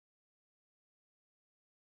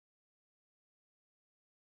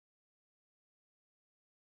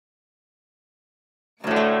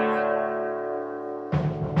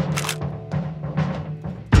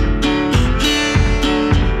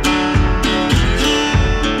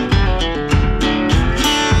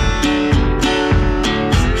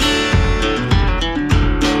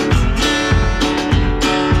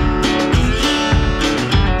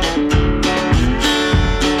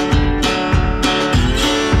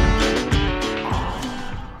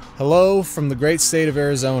Hello from the great state of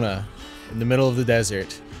Arizona, in the middle of the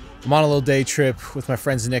desert. I'm on a little day trip with my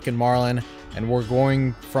friends Nick and Marlon, and we're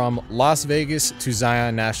going from Las Vegas to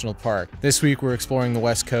Zion National Park. This week we're exploring the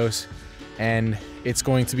West Coast, and it's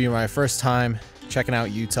going to be my first time checking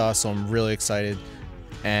out Utah, so I'm really excited,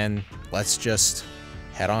 and let's just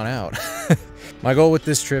head on out. My goal with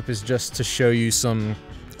this trip is just to show you some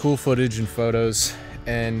cool footage and photos,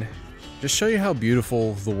 and just show you how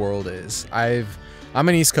beautiful the world is. I'm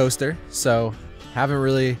an East Coaster, so haven't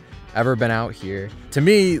really ever been out here. To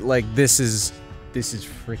me, like, this is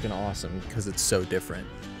freaking awesome because it's so different.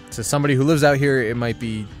 To somebody who lives out here, it might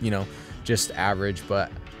be, you know, just average, but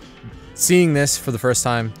seeing this for the first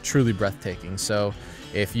time, truly breathtaking. So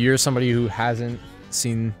if you're somebody who hasn't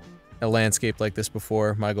seen a landscape like this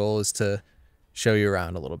before, my goal is to show you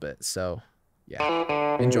around a little bit. So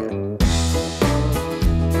yeah, enjoy.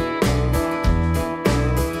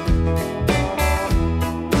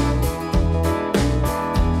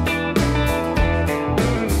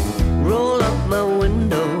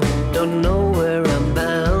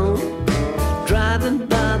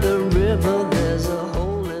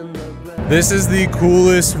 This is the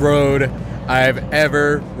coolest road I've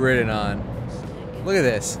ever ridden on. Look at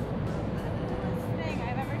this.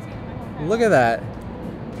 Look at that.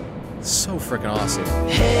 It's so freaking awesome.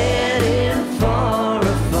 Heading for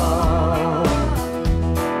a fall.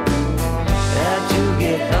 Had to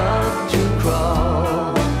get up to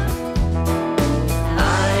crawl.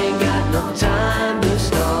 I ain't got no time to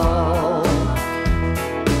stall.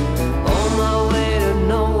 On my way to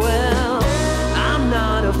nowhere, I'm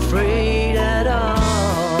not afraid.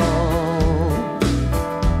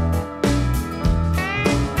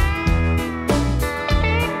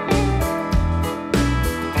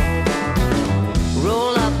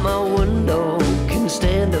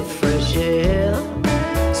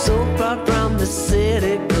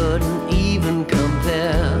 City couldn't even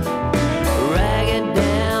compare. Ragged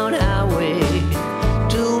down highway,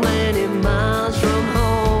 too many miles from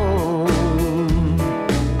home.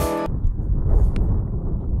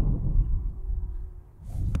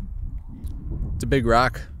 It's a big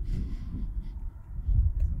rock.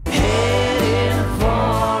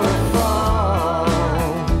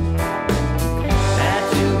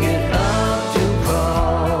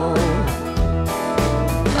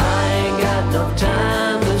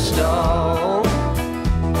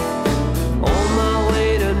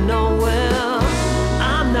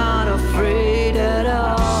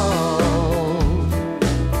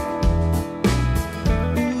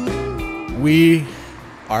 We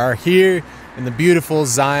are here in the beautiful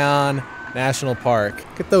Zion National Park.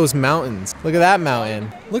 Look at those mountains. Look at that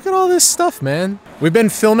mountain. Look at all this stuff, man. We've been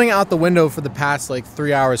filming out the window for the past like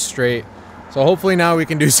 3 hours straight. So hopefully now we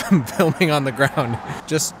can do some filming on the ground.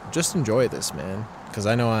 Just enjoy this, man, because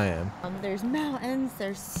I know I am. There's mountains,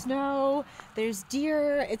 there's snow, there's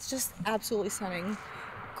deer. It's just absolutely stunning.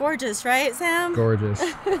 Gorgeous, right, Sam? Gorgeous.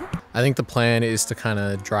 I think the plan is to kind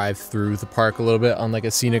of drive through the park a little bit on like a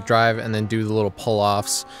scenic drive and then do the little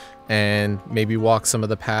pull-offs and maybe walk some of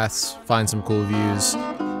the paths, find some cool views.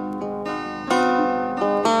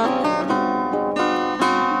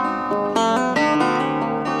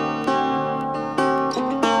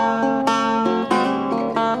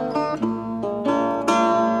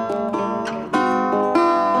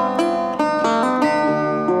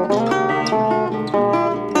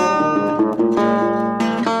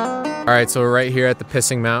 All right, so we're right here at the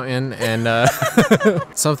Pissing Mountain, and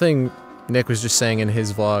something Nick was just saying in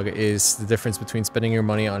his vlog is the difference between spending your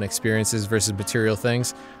money on experiences versus material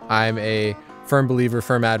things. I'm a firm believer,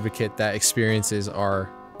 firm advocate that experiences are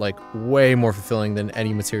like way more fulfilling than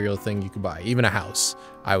any material thing you could buy, even a house,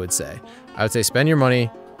 I would say. I would say spend your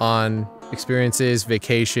money on experiences,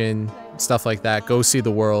 vacation, stuff like that. Go see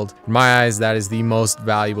the world. In my eyes, that is the most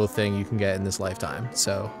valuable thing you can get in this lifetime.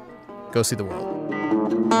 So go see the world.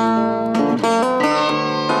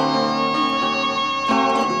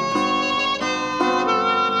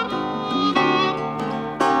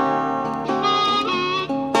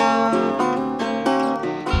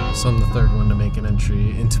 So I'm the third one to make an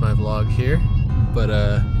entry into my vlog here, but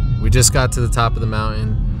we just got to the top of the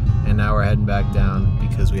mountain and now we're heading back down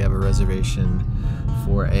because we have a reservation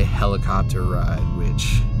for a helicopter ride,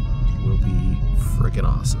 which will be freaking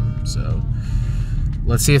awesome. So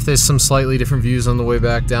let's see if there's some slightly different views on the way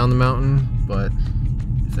back down the mountain, but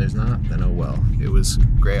if there's not, then oh well. It was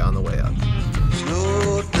great on the way up.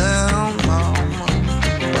 Slow down, mama,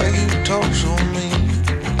 why you talk so mean?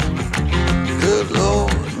 Good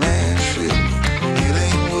Lord, man, shit, it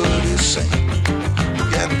ain't what it seems. You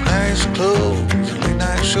got nice clothes, late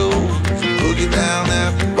night shows, boogie down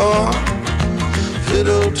at the bar.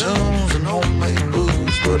 fiddle tunes and homemade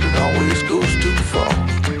booze, but it always goes too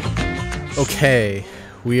far. Okay,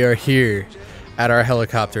 we are here at our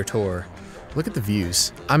helicopter tour. Look at the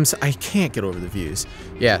views. I can't get over the views.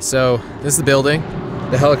 Yeah, so this is the building.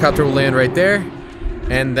 The helicopter will land right there,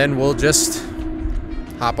 and then we'll just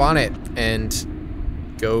hop on it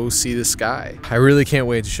and go see the sky. I really can't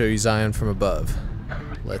wait to show you Zion from above.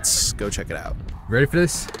 Let's go check it out. Ready for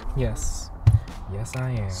this? Yes. Yes,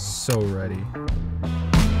 I am. So ready.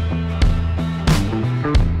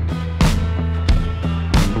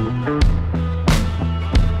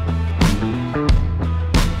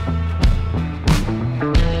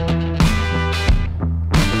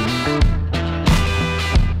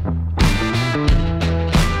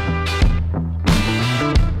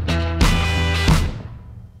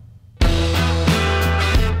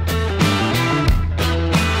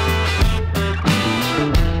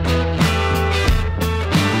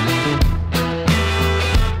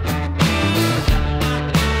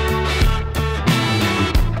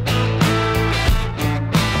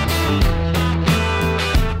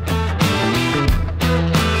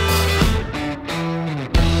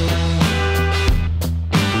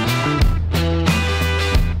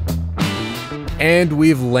 And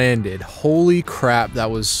we've landed. Holy crap,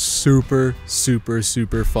 that was super, super,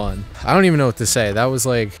 super fun. I don't even know what to say. That was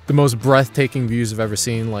like the most breathtaking views I've ever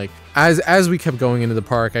seen. Like as we kept going into the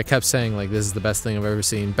park, I kept saying like, this is the best thing I've ever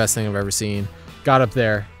seen, best thing I've ever seen. Got up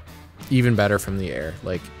there, even better from the air.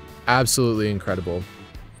 Like absolutely incredible.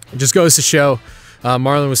 It just goes to show,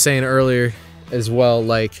 Marlon was saying earlier as well,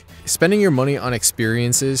 like spending your money on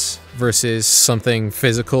experiences versus something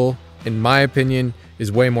physical, in my opinion,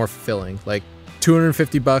 is way more fulfilling. Like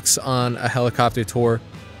 250 bucks on a helicopter tour,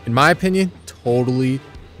 in my opinion, totally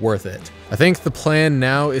worth it. I think the plan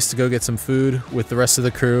now is to go get some food with the rest of the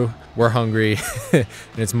crew. We're hungry and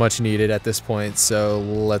it's much needed at this point, so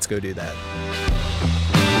let's go do that.